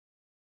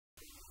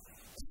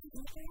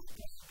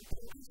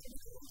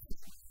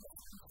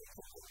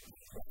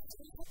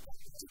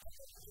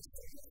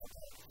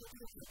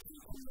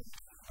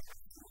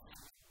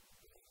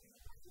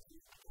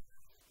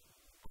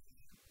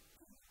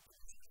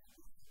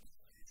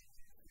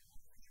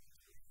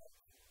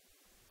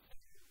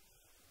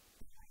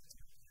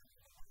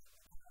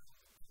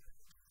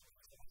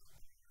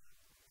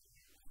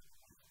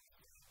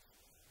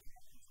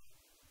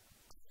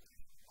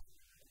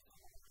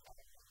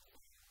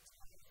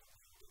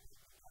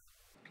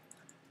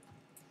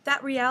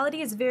That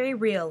reality is very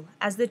real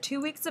as the 2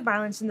 weeks of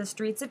violence in the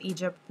streets of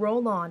Egypt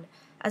roll on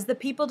as the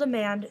people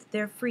demand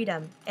their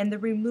freedom and the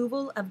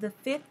removal of the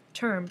fifth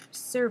term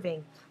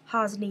serving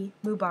Hosni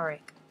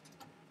Mubarak.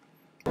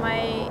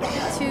 My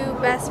two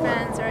best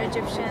friends are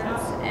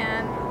Egyptians,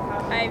 and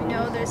I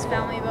know there's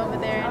family over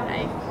there,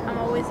 and I'm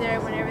always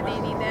there whenever they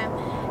need them.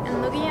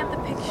 And looking at the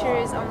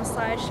pictures on the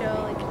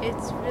slideshow,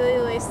 it's really,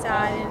 really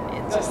sad,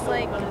 and it's just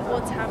like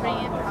what's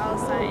happening in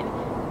Palestine.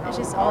 It's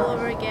just all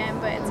over again,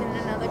 but it's in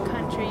another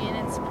country, and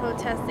it's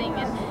protesting,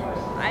 and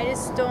I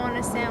just don't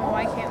understand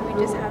why can't we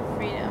just have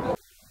freedom.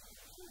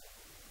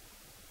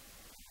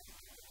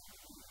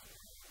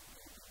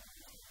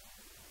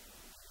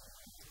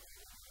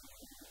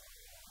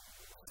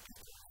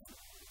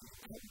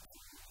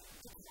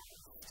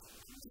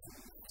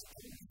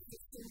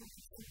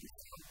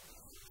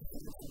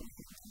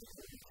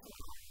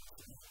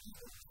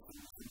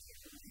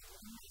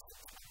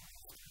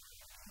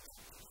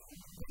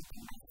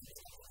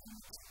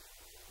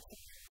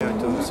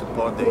 To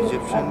support the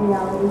Egyptian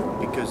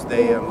because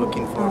they are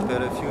looking for a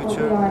better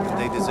future,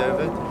 they deserve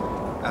it,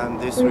 and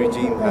this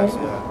regime has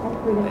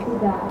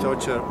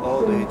tortured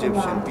all the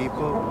Egyptian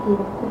people.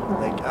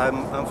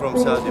 I'm from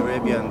Saudi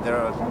Arabia, and there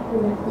are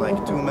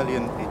like 2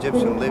 million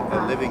Egyptians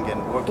living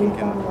and working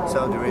in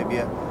Saudi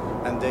Arabia,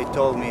 and they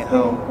told me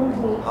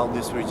how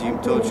this regime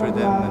tortured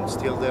them and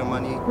steal their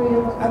money,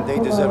 and they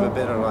deserve a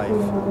better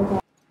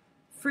life.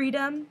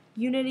 Freedom,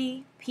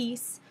 unity,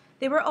 peace,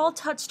 they were all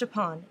touched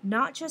upon,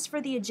 not just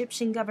for the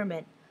Egyptian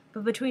government,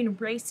 but between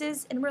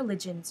races and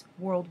religions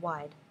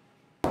worldwide.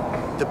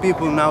 The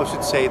people now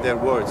should say their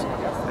words,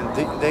 and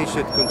they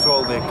should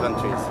control their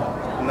countries,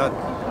 not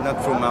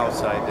from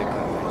outside their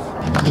countries.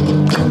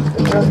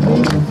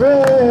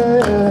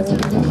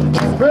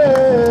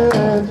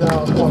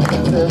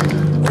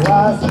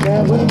 Why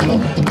can't we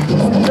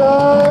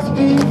just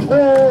be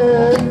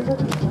friends?